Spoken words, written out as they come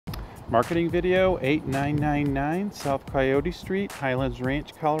Marketing video 8999 South Coyote Street, Highlands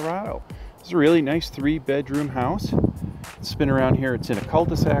Ranch, Colorado. This is a really nice 3-bedroom house. Spin around here, it's in a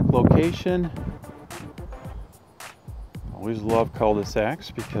cul-de-sac location. Always love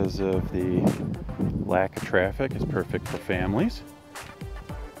cul-de-sacs because of the lack of traffic. It's perfect for families.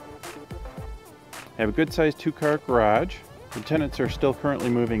 Have a good sized 2-car garage. The tenants are still currently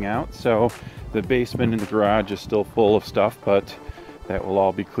moving out, so the basement and the garage is still full of stuff, but that will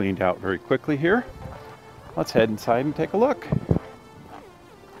all be cleaned out very quickly here. Let's head inside and take a look.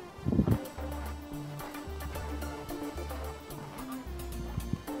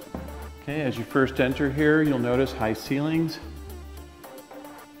 Okay, as you first enter here, you'll notice high ceilings.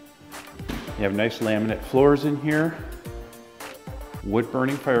 You have nice laminate floors in here. Wood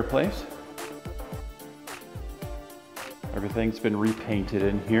burning fireplace. Everything's been repainted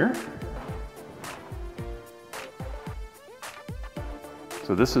in here.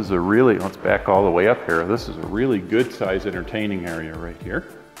 So this is a really, let's back all the way up here. This is a really good size entertaining area right here.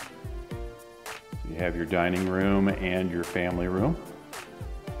 So you have your dining room and your family room.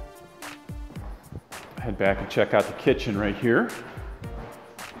 Head back and check out the kitchen right here.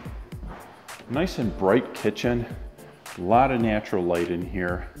 Nice and bright kitchen. A lot of natural light in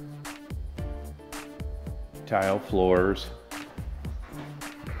here. Tile floors.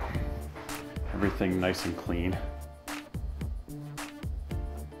 Everything nice and clean.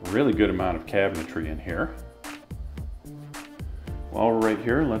 Really good amount of cabinetry in here. While we're right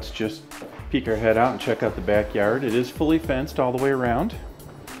here, let's just peek our head out and check out the backyard. It is fully fenced all the way around.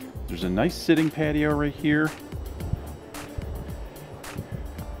 There's a nice sitting patio right here.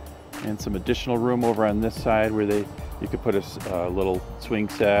 And some additional room over on this side where you could put a little swing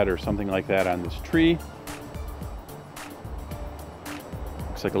set or something like that on this tree.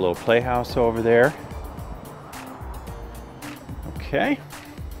 Looks like a little playhouse over there. Okay.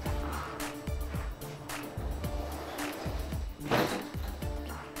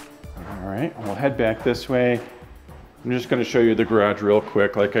 All right, we'll head back this way. I'm just going to show you the garage real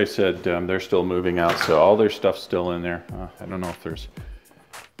quick. Like I said, they're still moving out, so all their stuff's still in there. I don't know if there's,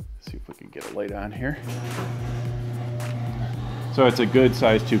 let's see if we can get a light on here. So it's a good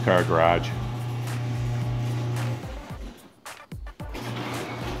sized 2-car garage.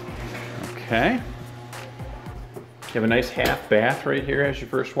 Okay. You have a nice half bath right here as you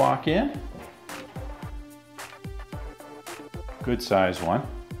first walk in. Good size one,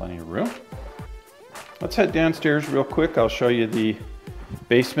 plenty of room. Let's head downstairs real quick. I'll show you the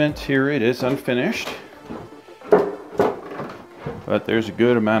basement here. It is unfinished, but there's a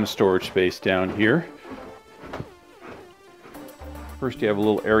good amount of storage space down here. First, you have a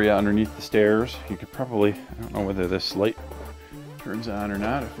little area underneath the stairs. You could probably, I don't know whether this light turns on or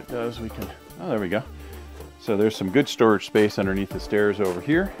not. If it does, we can, oh, there we go. So there's some good storage space underneath the stairs over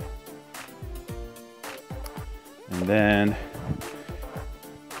here. And then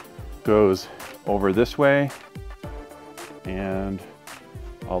goes over this way and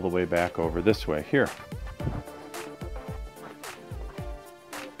all the way back over this way here.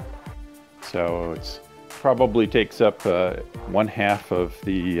 So it's probably takes up 1/2 of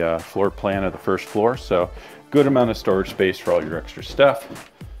the floor plan of the first floor. So good amount of storage space for all your extra stuff.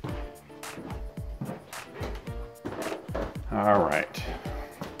 All right,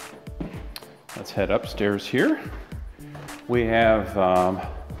 let's head upstairs here. We have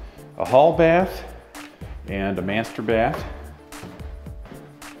a hall bath and a master bath.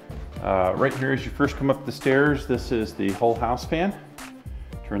 Right here as you first come up the stairs, this is the whole house fan.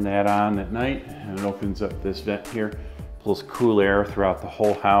 Turn that on at night and it opens up this vent here. Pulls cool air throughout the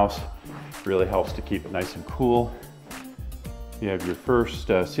whole house. Really helps to keep it nice and cool. You have your first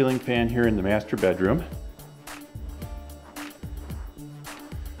ceiling fan here in the master bedroom.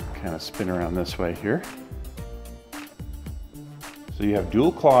 Kind of spin around this way here. So you have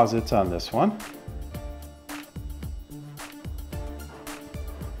dual closets on this one.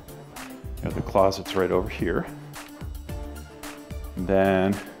 You have the closets right over here. And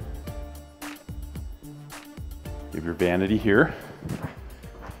then you have your vanity here.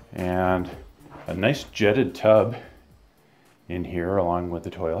 And a nice jetted tub in here along with the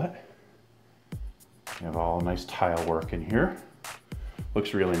toilet. You have all nice tile work in here.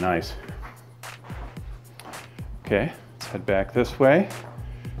 Looks really nice. Okay. Let's head back this way.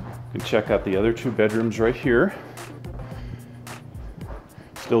 You can check out the other 2 bedrooms right here.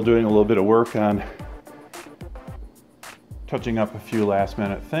 Still doing a little bit of work on touching up a few last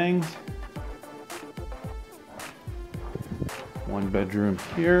minute things. 1 bedroom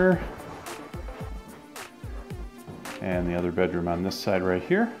here. And the other bedroom on this side right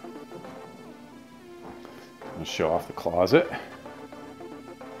here. I'll show off the closet.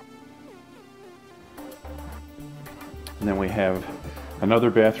 And then we have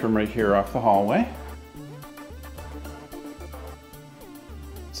another bathroom right here off the hallway.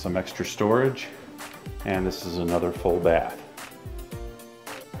 Some extra storage, and this is another full bath.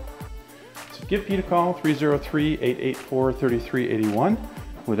 So give Pete a call, 303-884-3381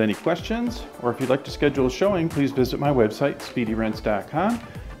 with any questions, or if you'd like to schedule a showing, please visit my website, speedyrents.com,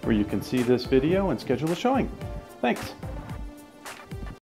 where you can see this video and schedule a showing. Thanks.